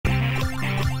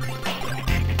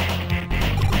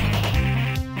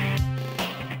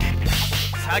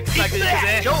サクサクいくぜ。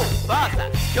今日バーサ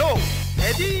今日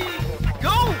レディーゴ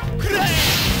ークレイ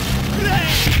クレイ。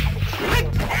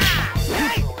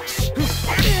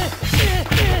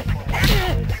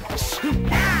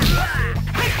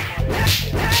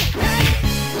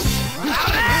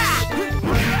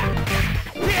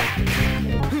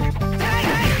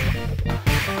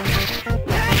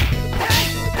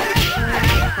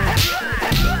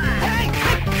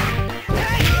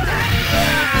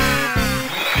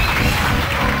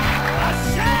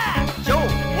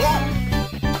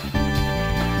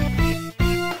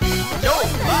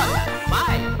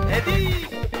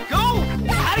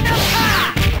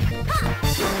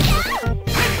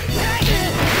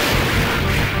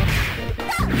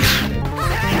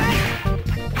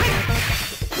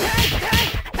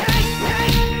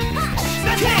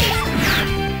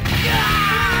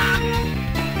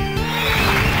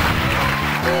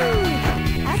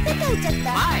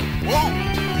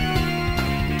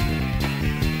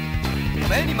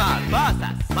ベニマー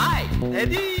VS マイレ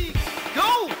ディーゴ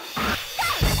ー。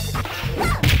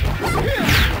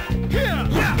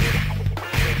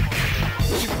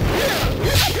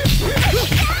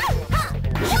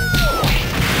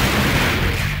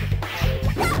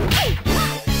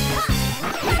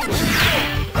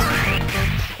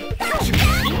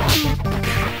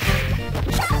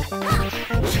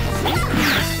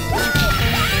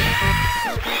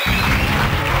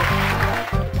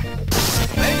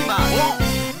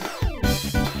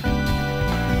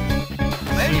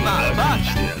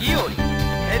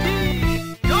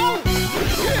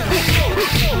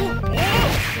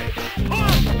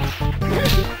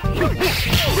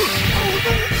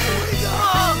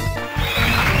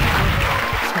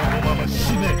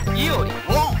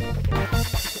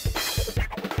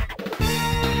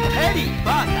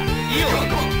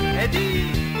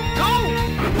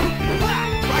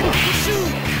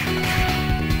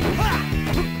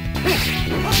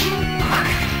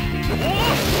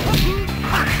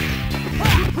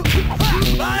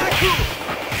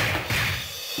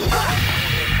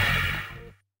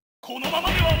このまま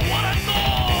では終わらんぞ。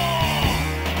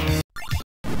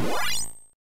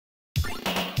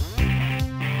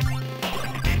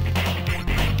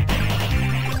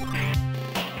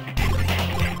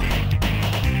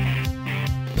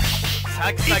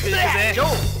サクサクいくぜ。今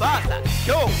日バーサ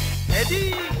今日レデ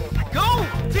ィーゴ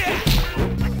ー。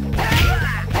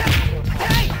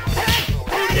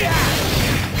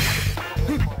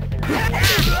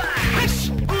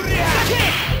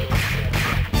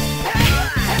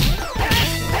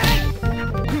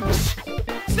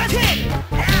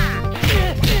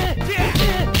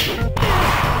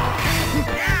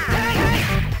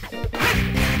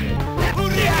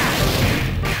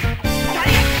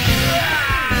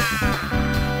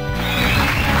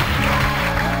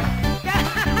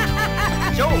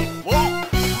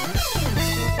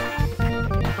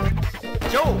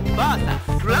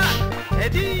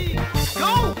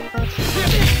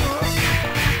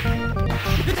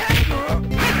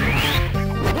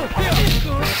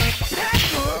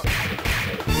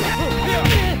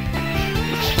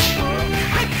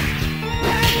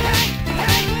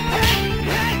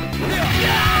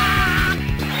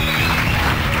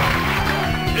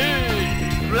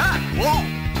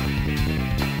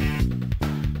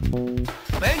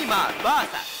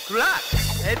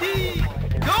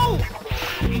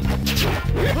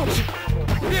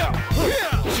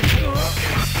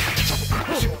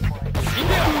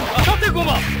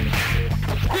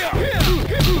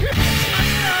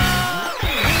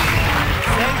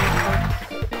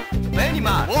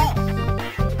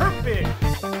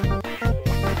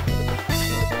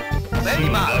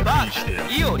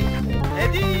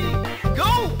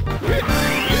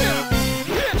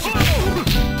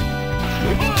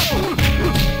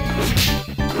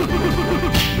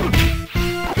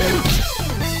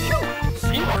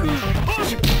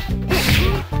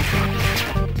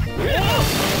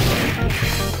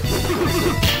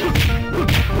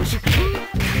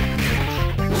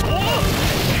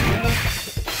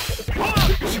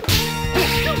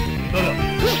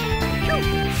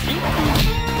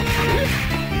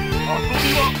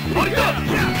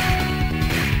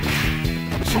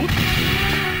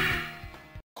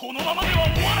このままでは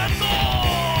終わらんぞ。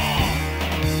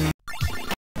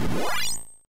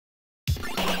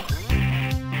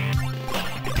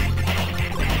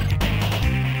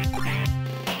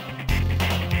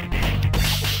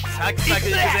サクサク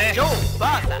いくぜ。今日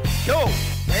バーサ今日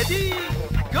レディー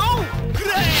ゴー。クレ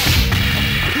イ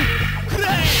クレイ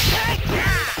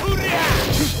うりゃ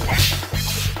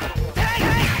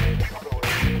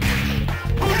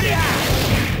うりゃ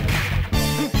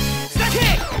スタッキー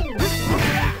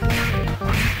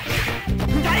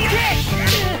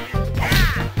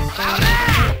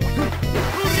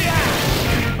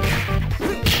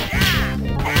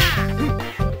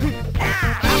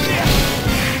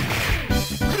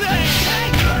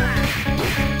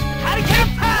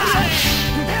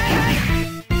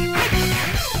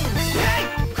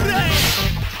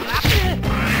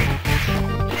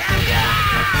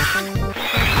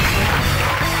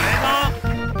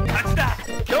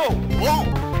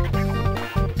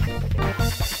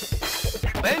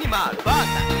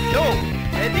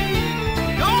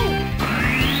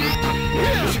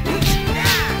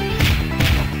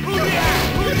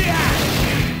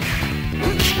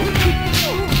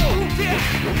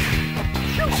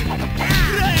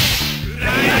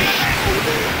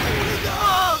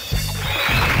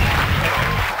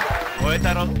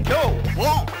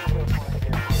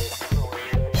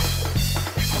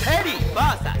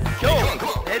バーサス今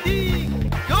日レディー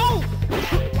ゴー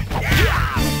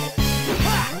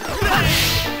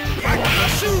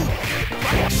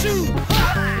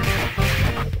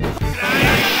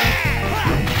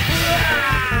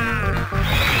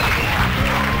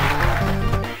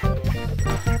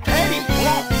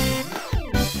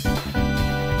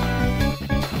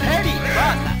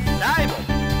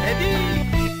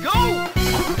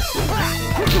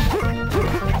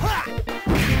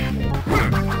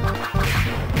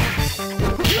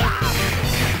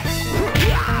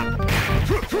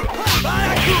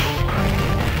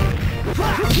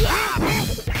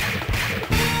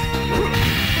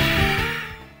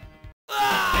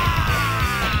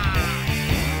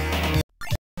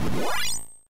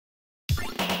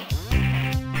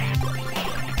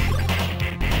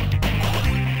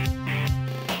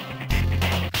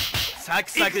サク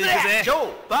サクいくぜ今日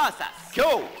バーサス今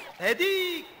日レディ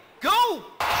ーゴ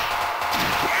ー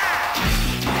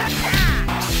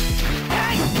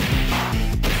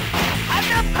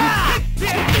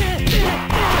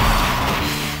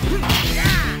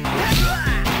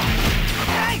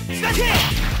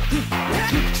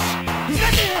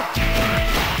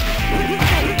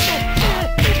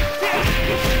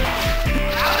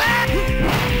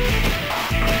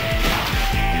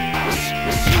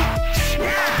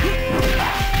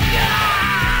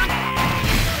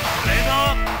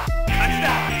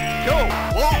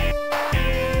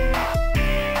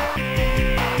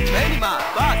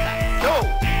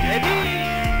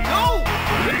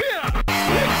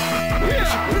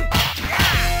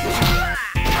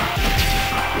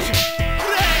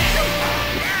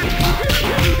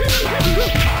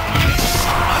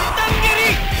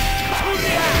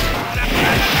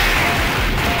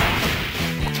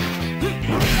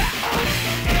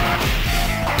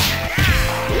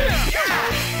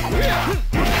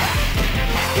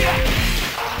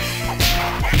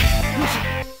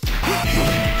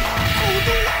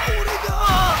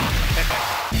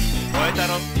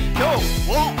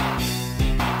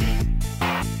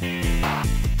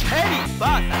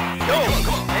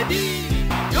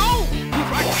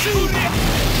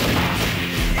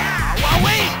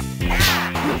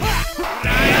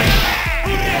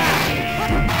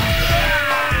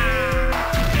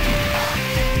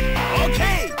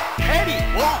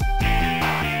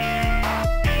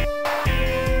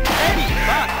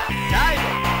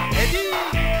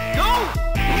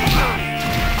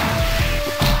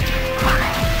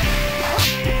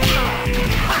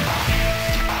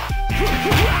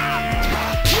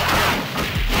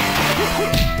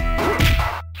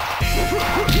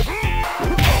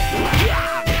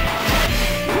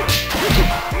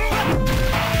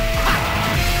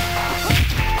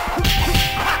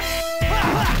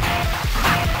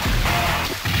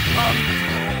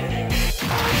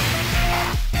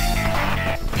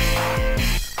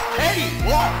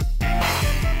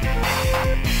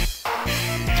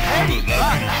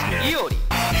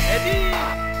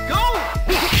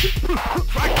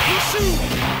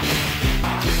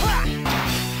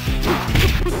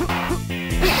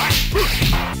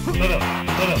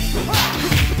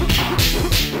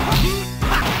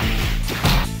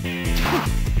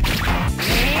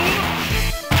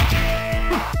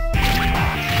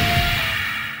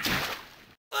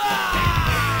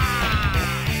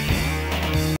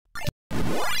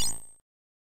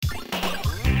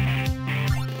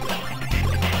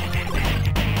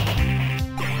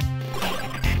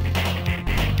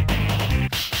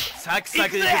サクサ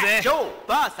クいくぜ今日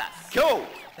バーサス今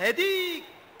日レディー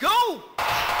ゴー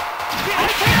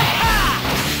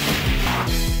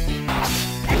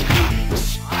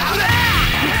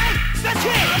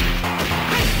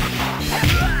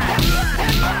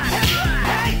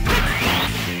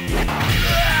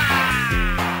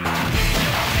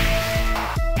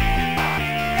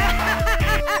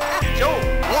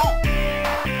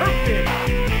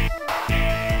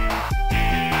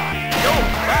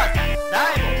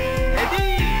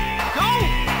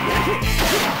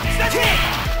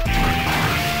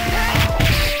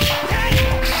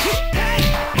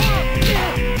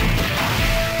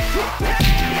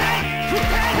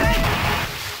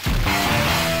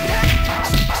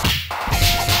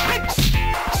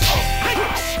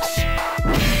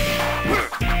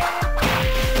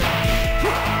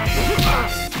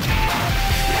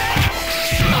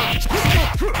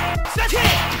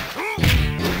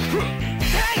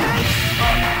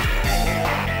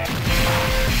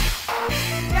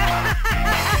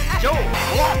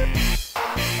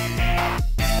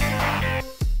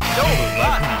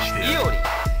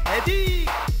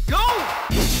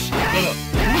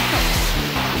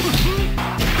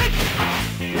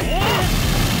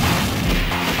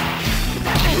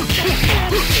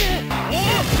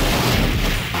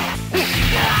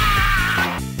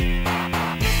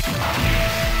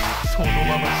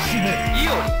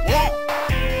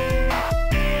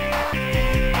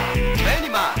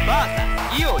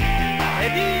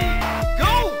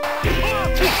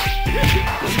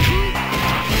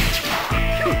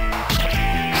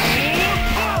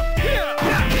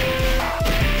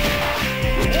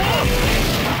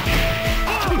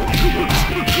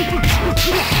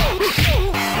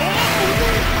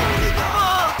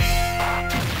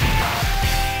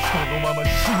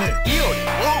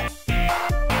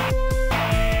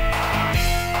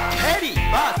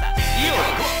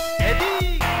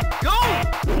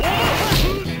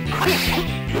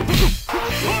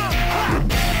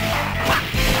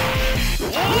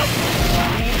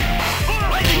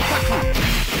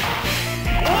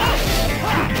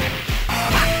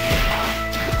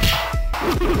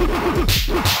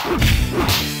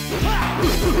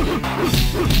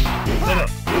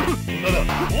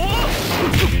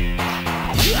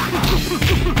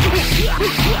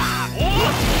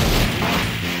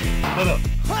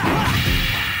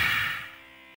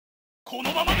この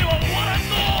ままでは終わらんぞ。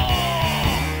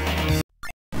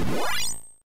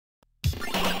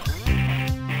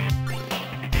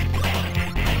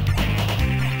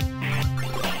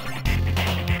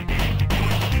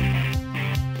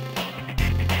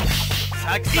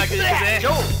サクサクいくぜ。ジョ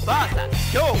ーバーサ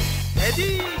スジョーレデ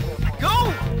ィーゴ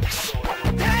ー。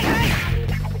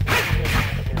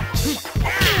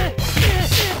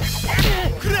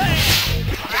くらえ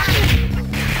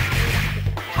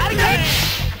はるかい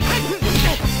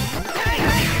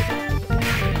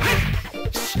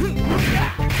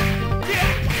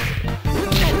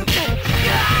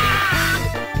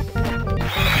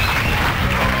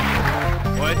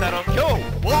燃えたろ今日ウ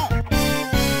ォン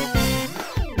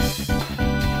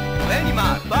レニマ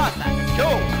ーバーサス今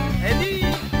日レディー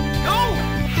ゴー。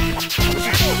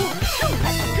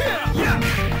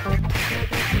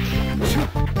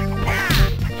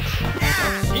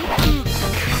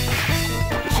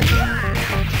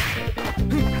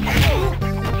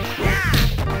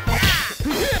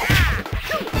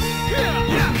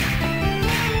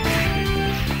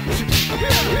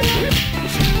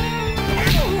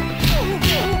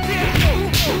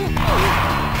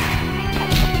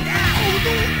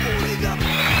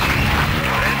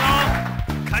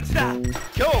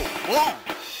今日ウォン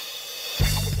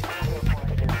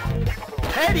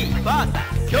ヘリーバーサ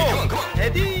ス今日レ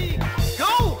ディーゴ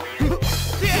ー。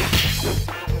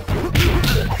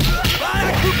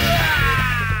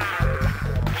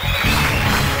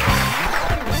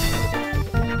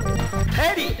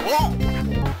ヘリーウォン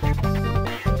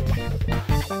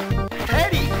ヘ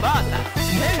リーバーサス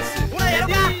フェンスレ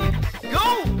ディーゴ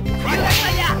ー。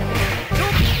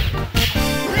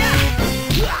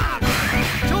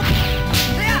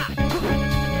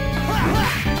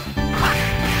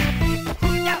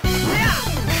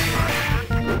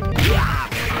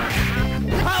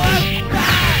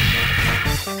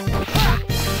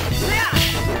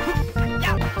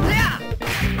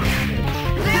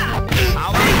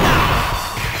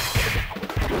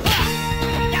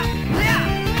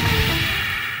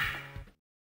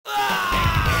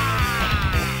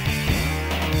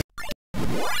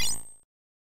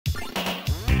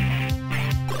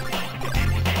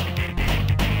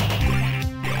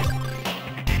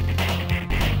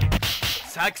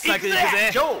サクサクいくぜ。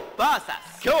ジョーバーサ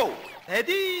ス今日レ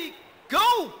ディーゴ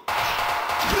ー。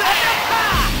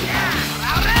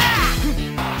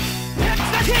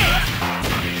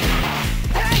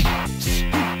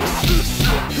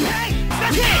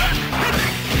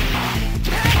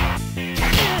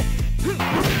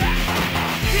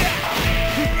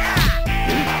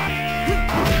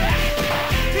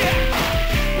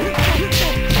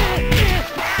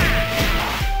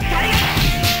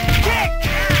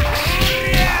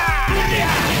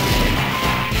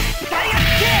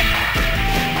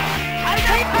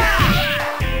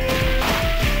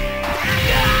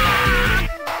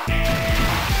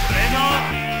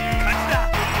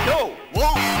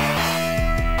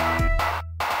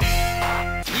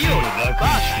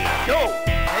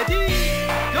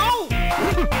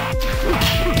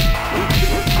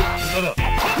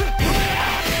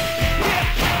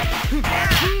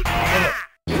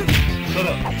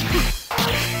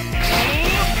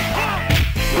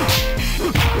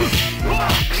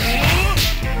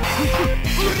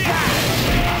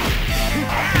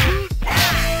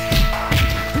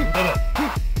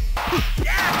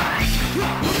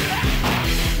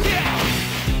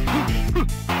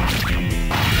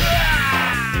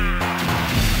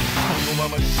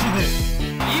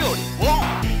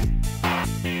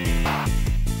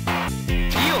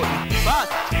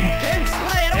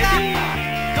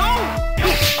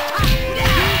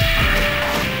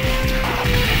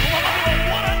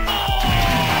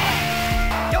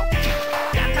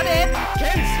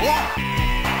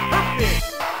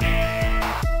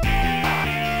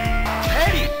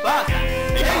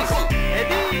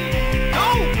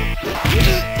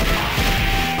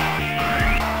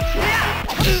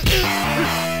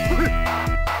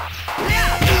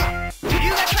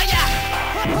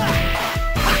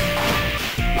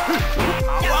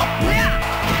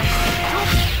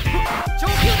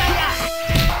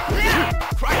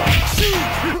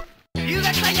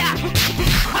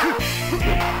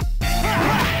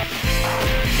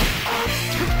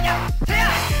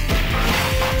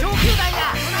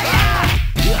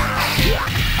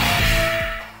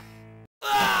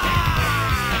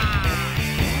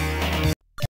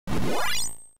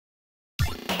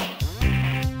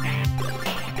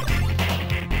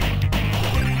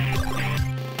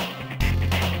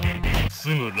す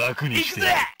ぐ楽にして。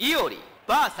イオリ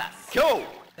VS 今日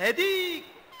レディー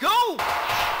ゴ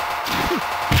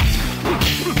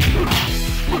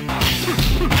ー。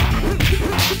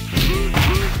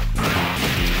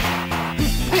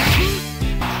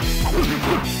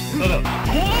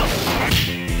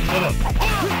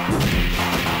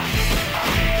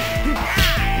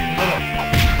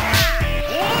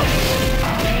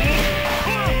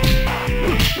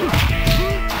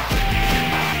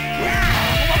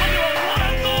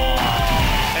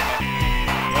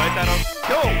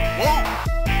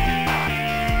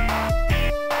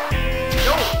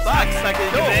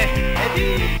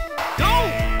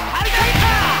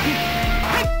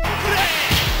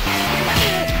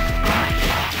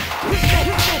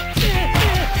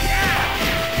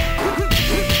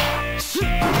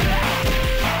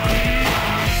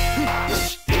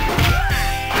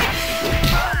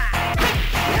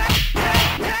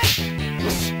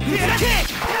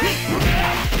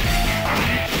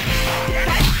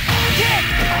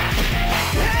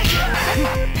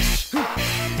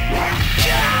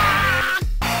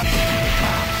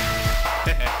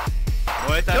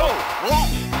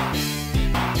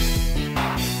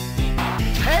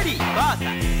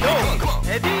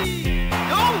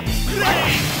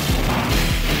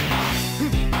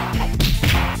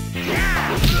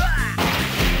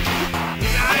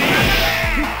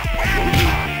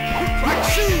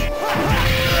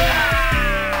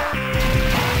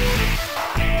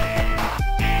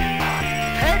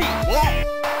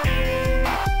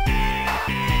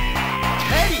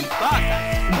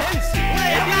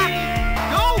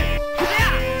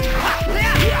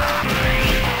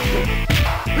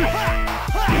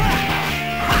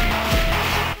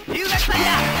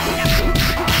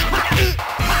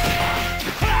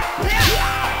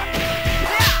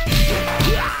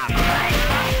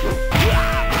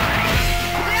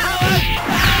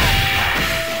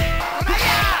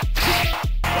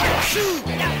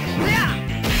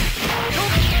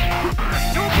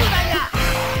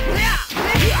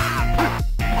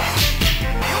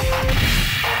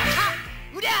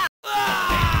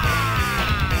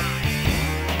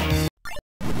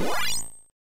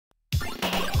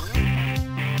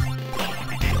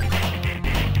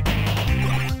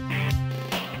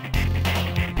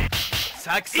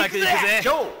サクサクいくぜ。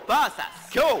今日 VS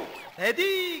今日レディ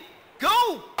ーゴー。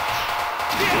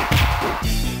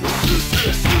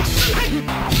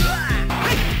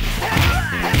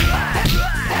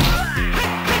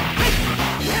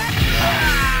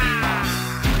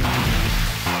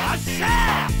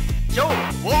今日ウ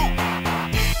ォン。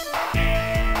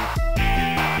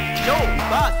今日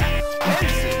VS フェン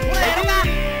ス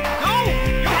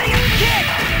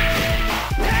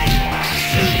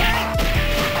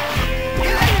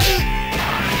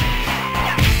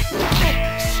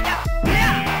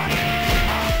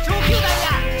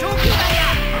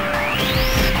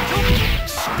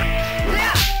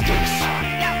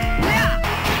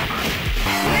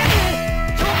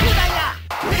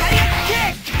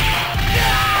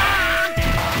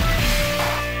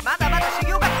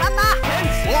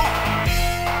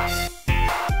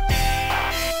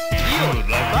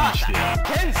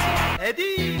レデ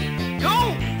ィーゴー。レディーゴー。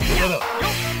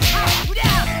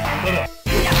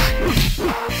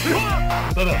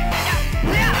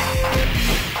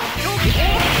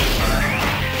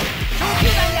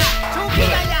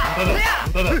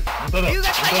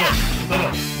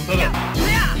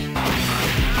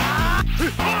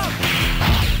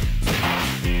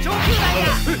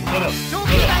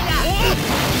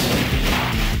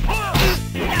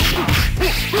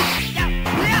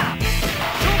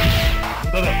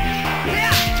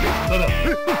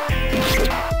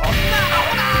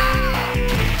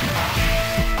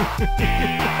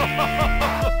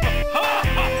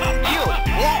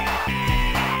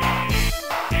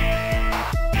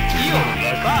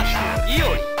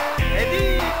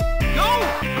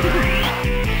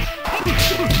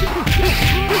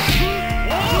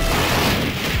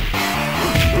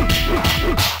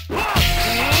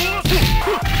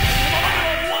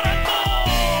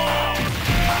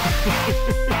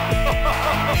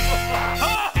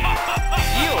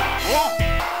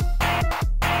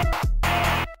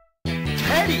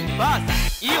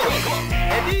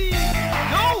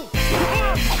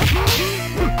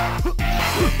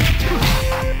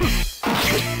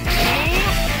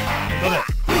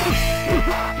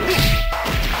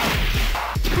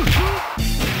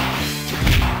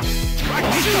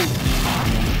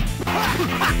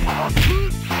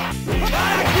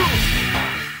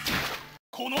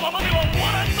このままでは終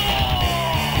わらんぞ。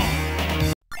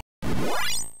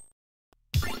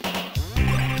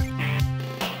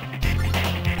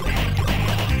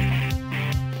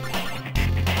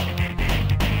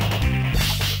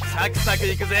サクサク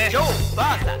いくぜ。ジョー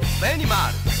VS ベニマ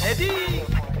ルレディー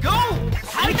ゴー。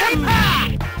サイカイパ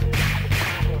ー。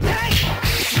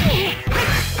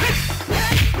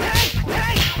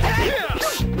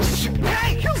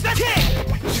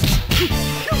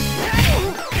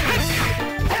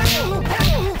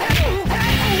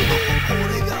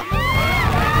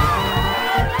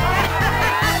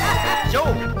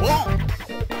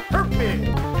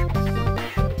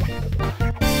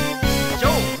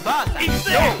楽に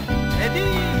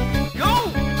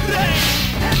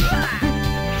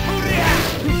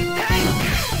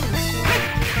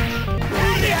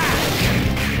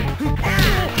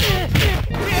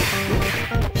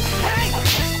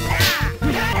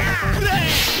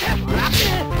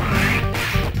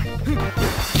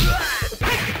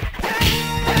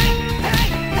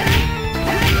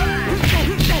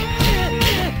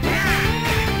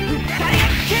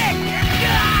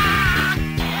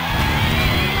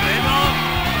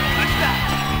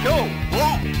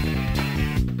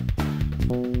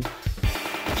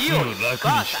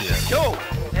してやる。今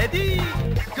日レディー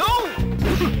ゴー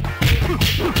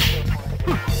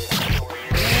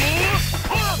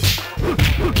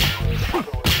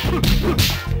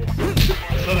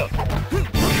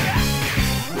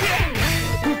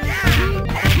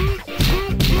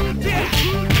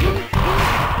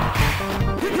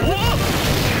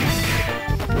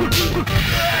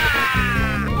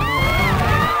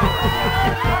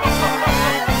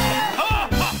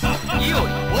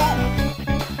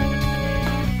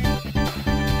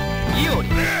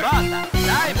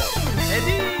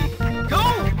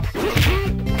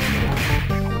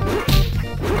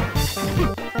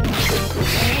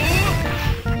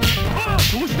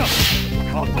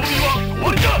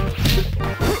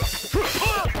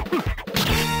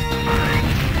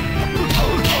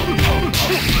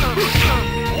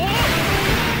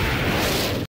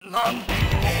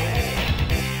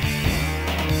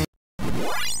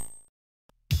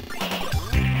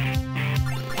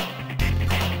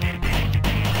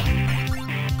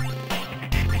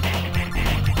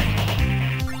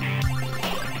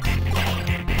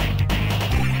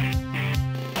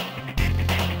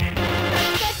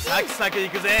サクい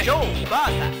くぜ。今日バ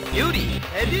ーサユリ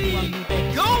レディ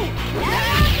ーゴー。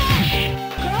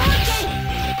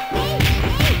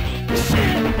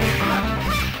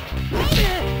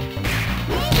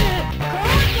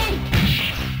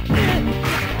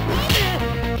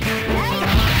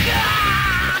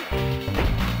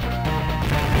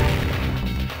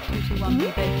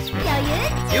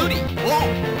ユリオン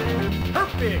パー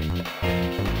フェクト。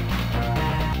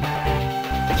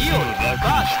イオリバーサ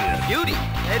ユリ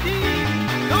レディー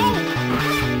ゴー。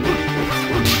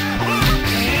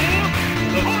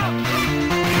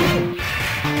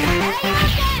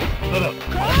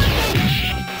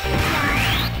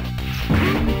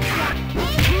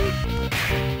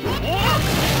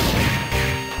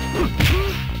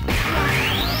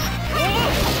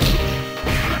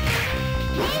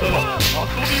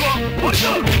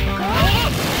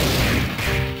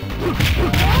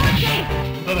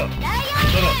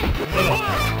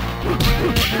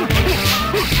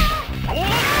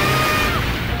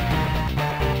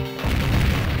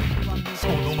そ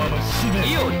のまま死ね。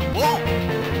イオリオン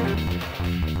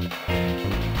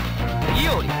イ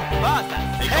オリバーサ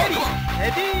ヘリレ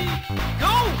ディーゴ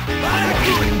ー。バラク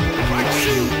ファクシ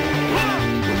ュ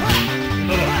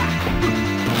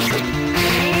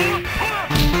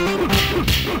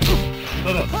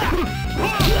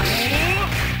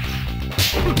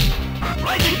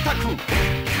ライジングタックルフ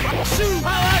ァクシュパ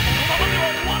ワー。このままでは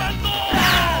終わらんぞ。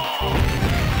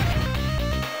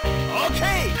オッケー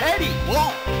ヘリオ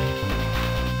ン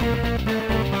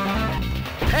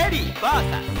ヘリバー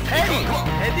サヘリ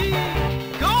レディ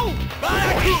ーゴー。バラ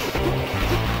ク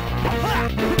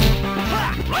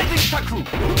ライジングタックル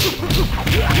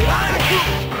バラク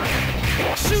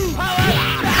シューパワー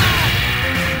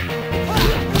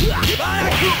バラ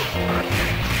ク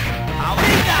アウェ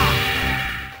イだ。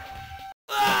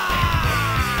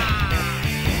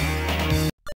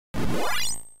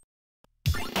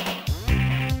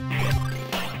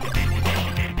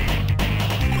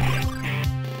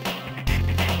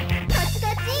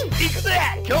行くぜ。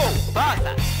今日バーサ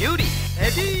ユリ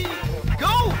レディーゴ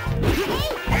ー。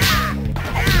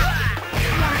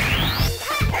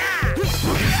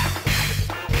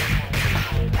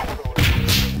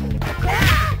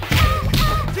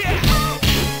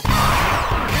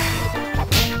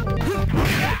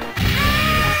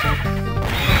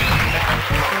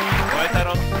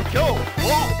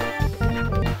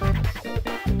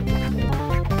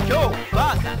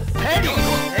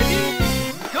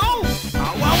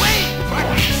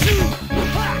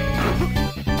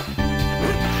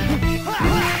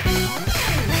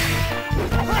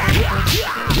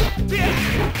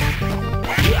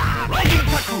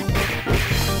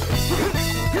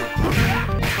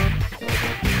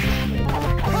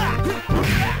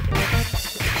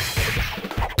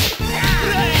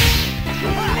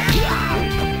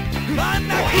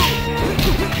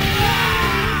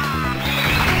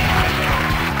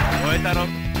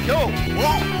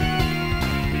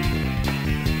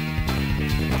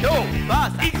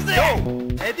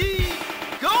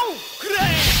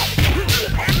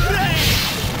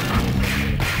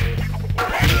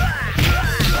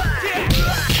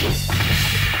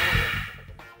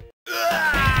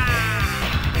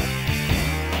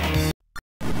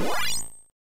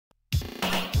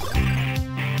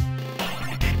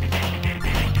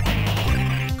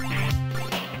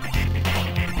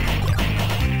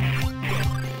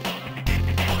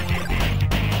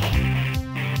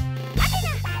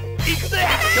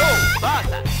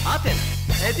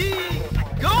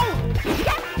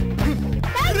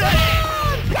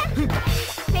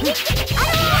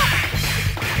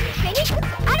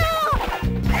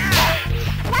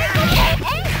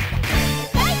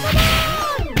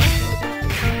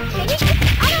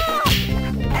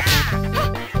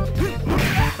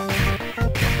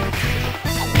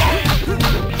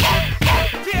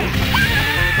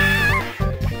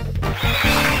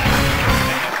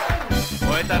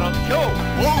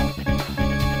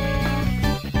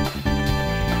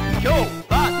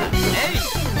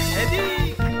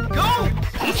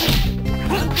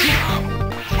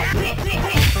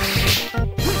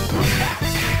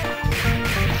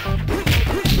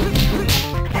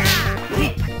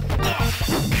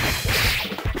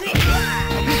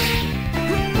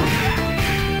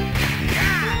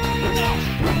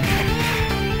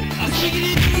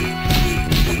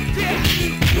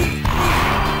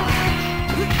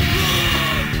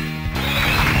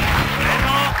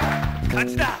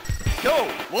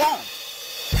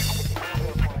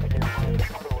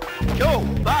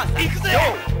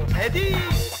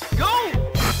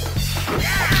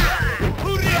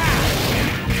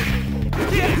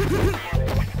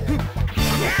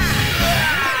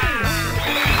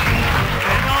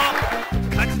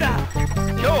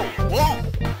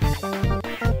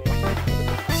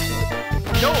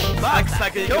サ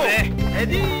クいくぜ。レ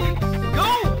ディーゴー。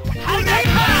はいはい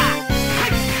は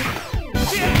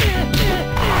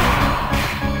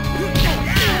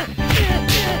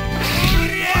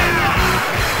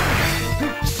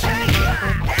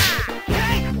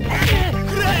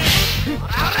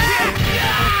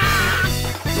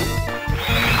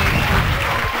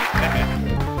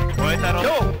超えたろ。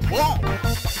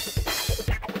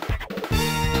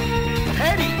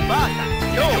ヘリーバーサ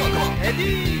スヨーレディ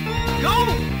ーゴ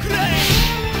ー。クレイ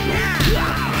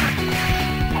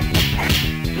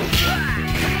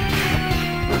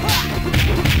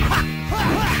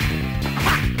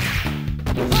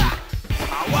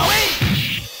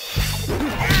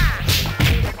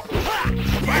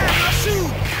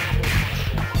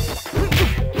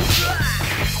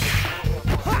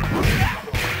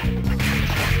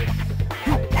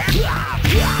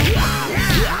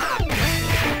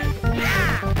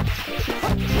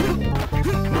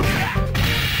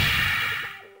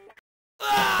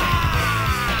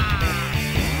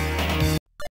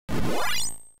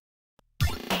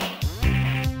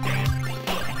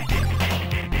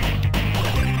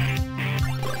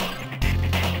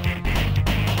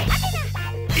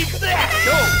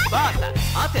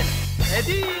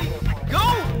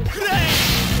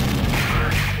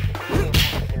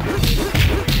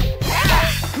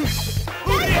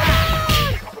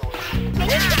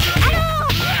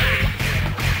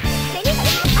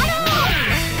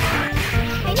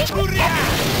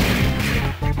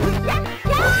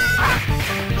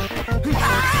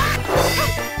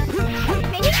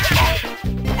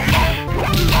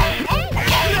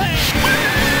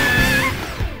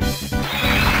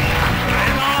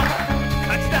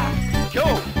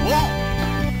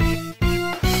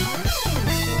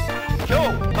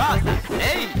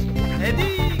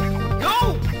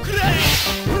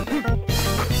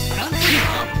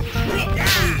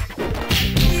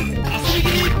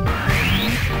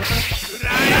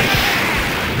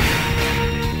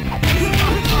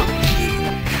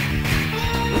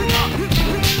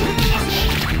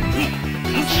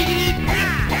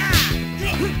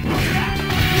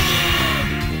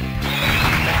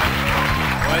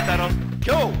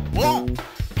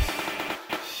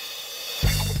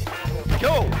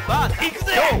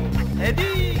レデ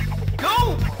ィーゴ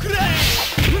ー。クレイ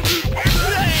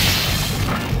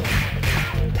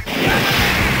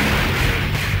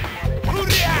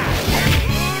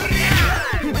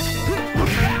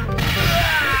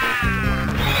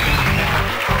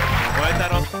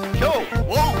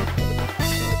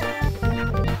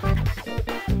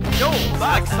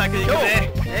サクサクいく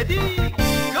ぜ。レディー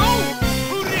ゴ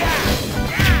ー。うりゃ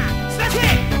スタッチ。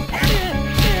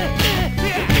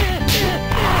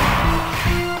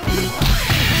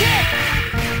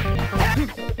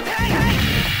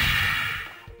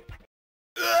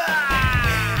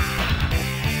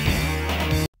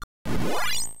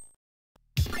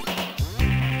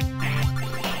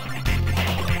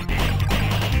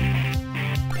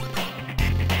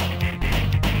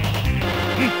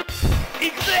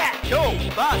今日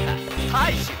バーサス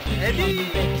大使レディ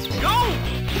ーゴー。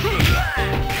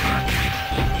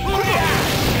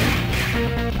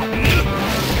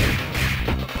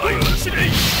はい、しれい。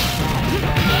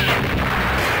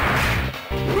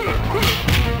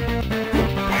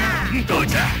どう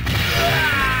じゃ。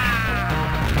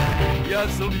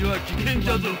遊びは危険じ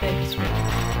ゃぞ。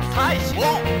大使今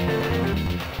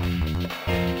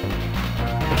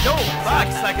日バー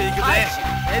サクいくぜ。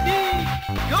レディ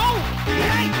ーゴー。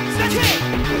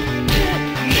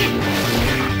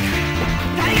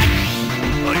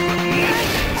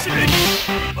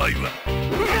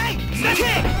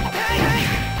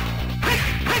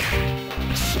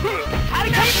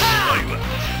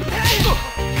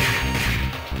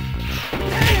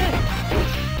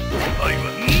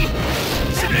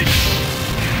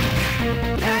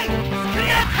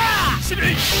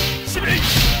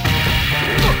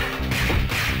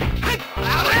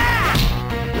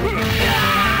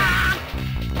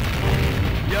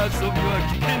遊びは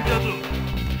危険だぞ。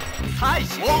大使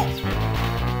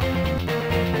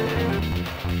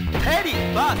ヘリー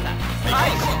バーサス大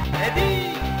使レディ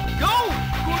ーゴー。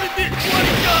これで終わり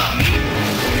か。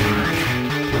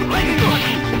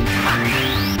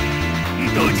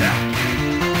どうじゃ。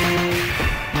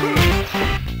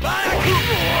バック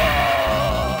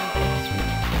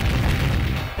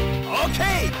オーケー。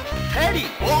ヘリー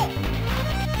オン。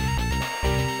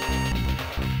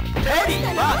ヘリー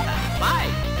バーサス前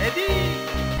レディ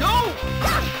ーゴー。バ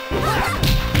ック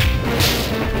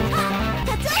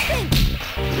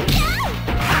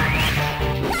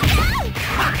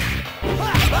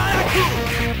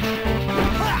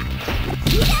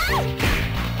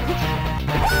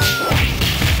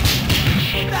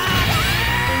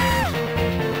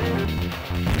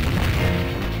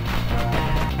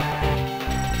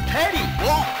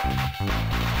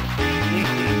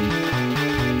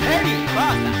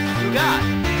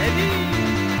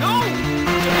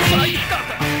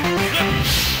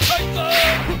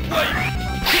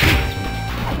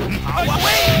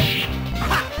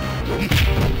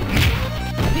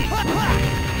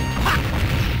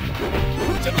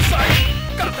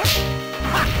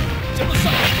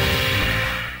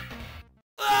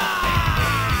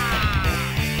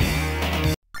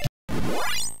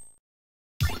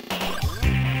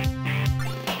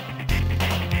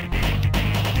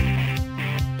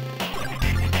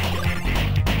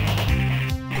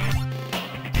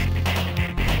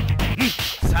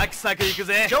サクサクいく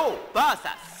ぜ。ジョー VS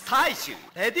大衆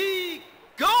レディー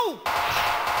ゴー。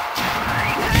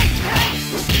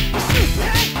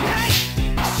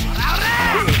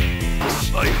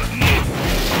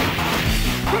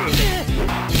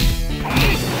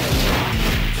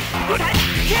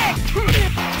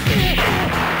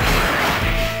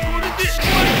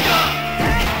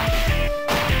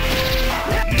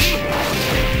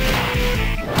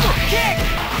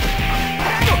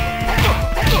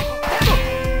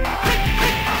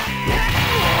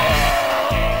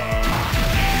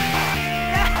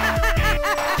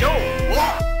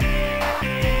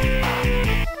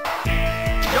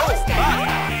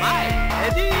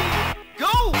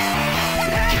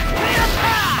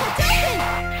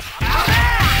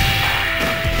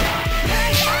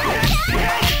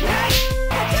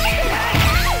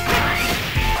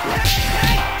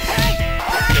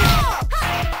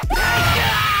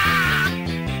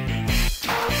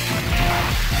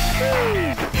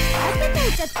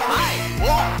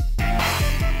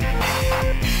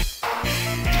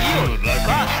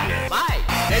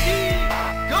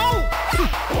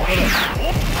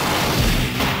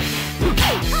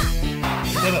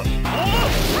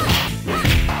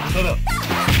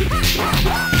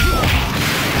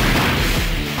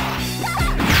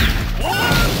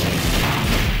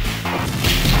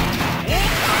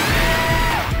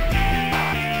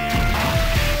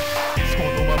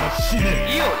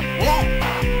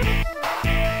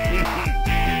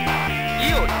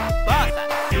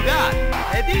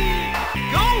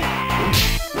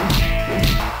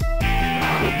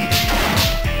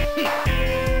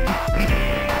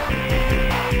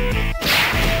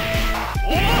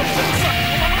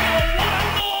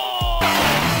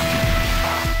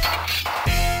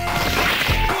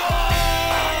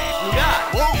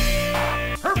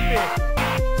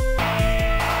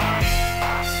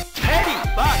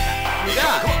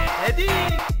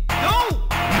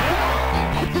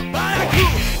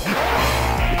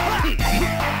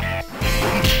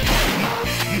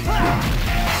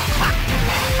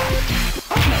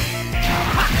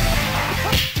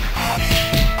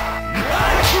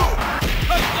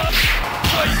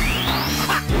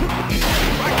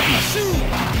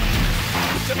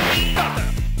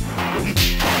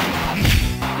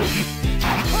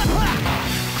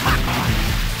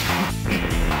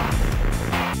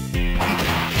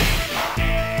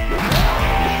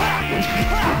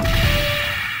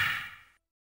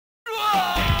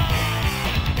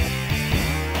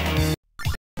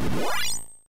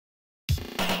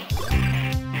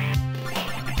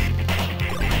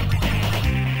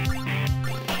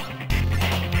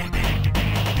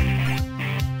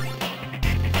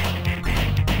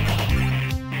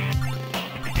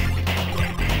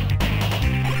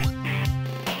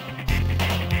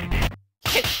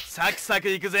サクサク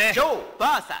いくぜ。ジョー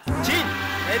VS チン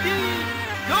レディー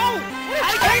ゴー。は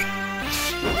い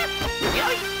よ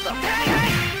いしょ。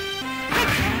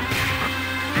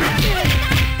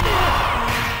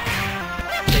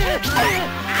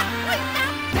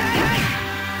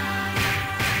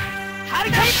は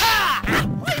るかいた。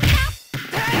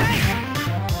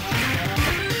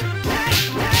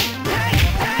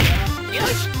よ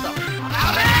しと。あ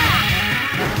れ。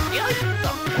よしと。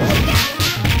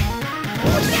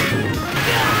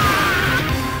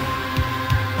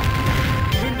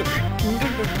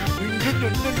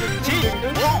チン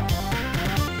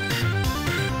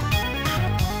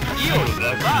イオル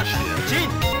バースチン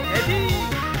レディー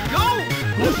ゴー。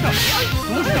どうしたど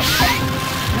うしたど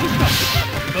うした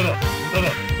だ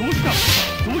どうした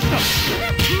どうした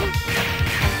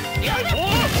よいお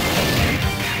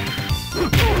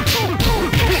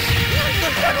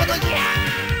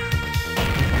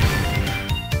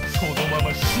そのまま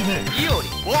死ね。イオリ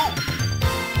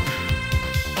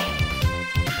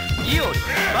イオリ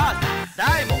バースダ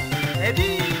イモンレディ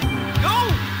ーゴー。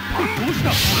どうした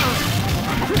ど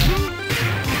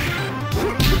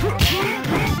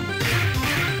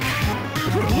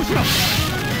うした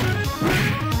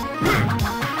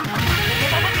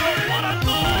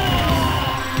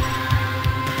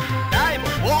ダイモン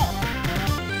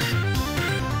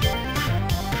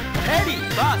ヘ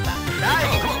バーサ大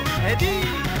悟レディ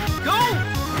ーゴ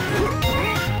ー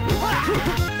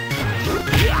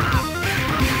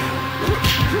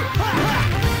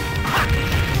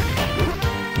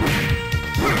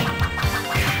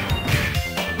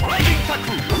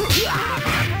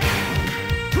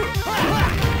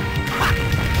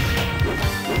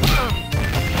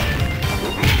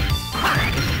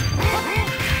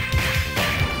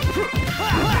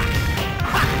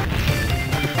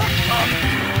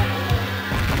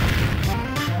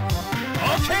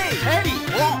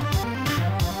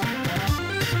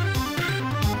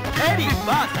ヘリー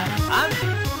バーサスアンディ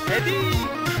レディ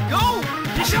ーゴ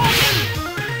ー美少年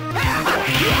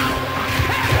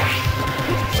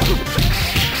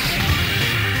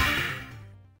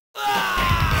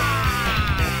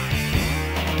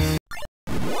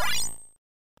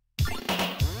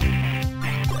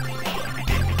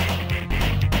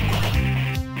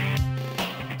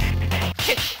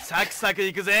サクサク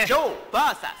いくぜジョーバ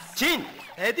ーサスチン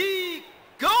レディー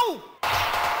ゴー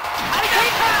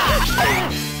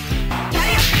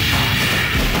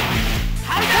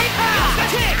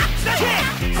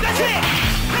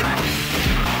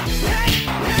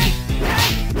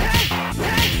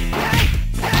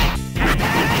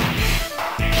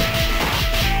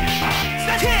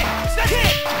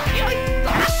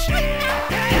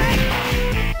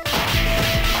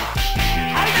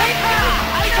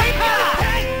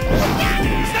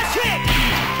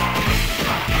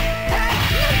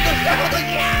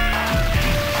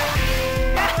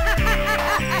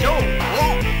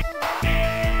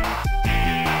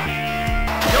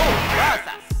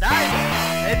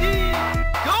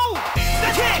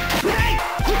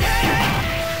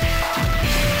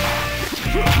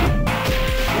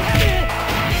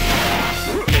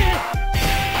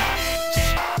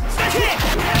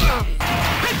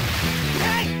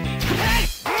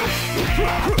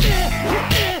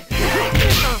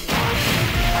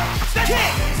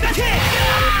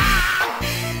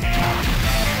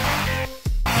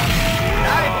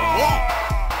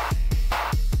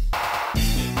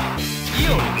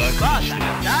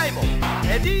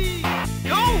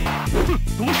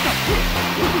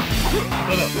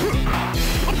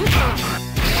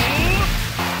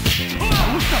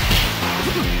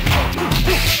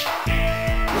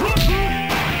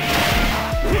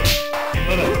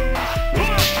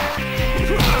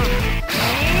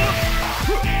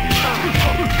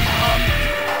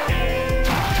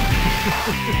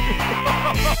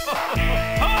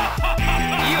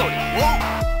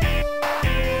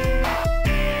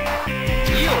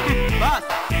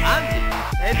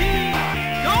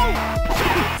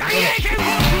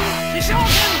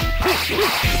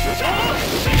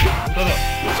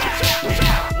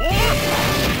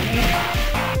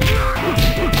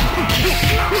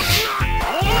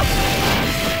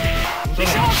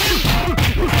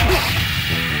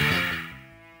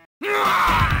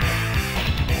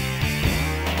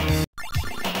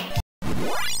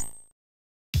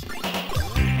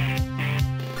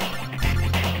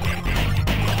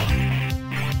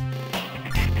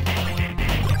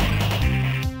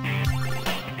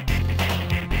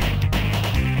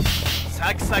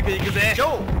サクサクいくぜジ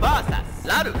ョーバーサス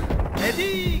ラルフレデ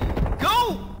ィー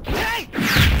ゴー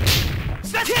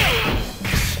スタート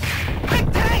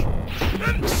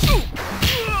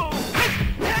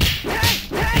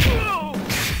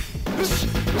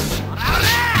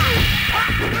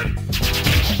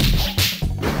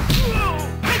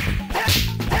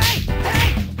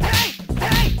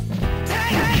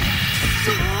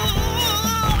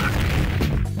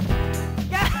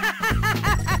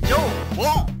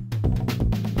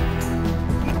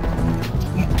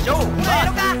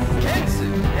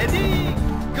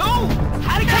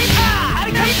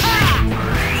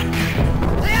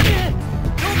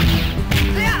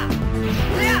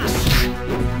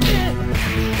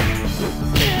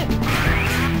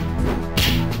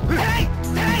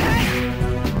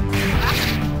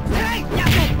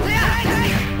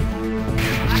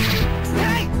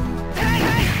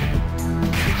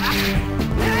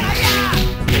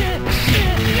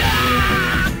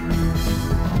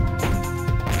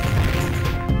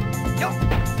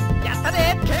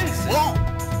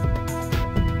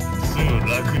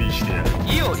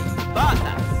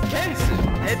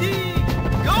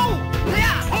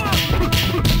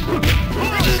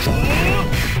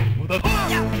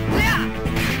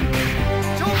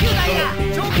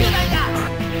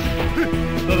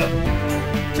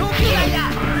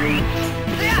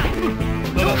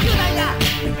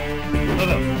た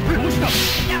だどうし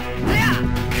た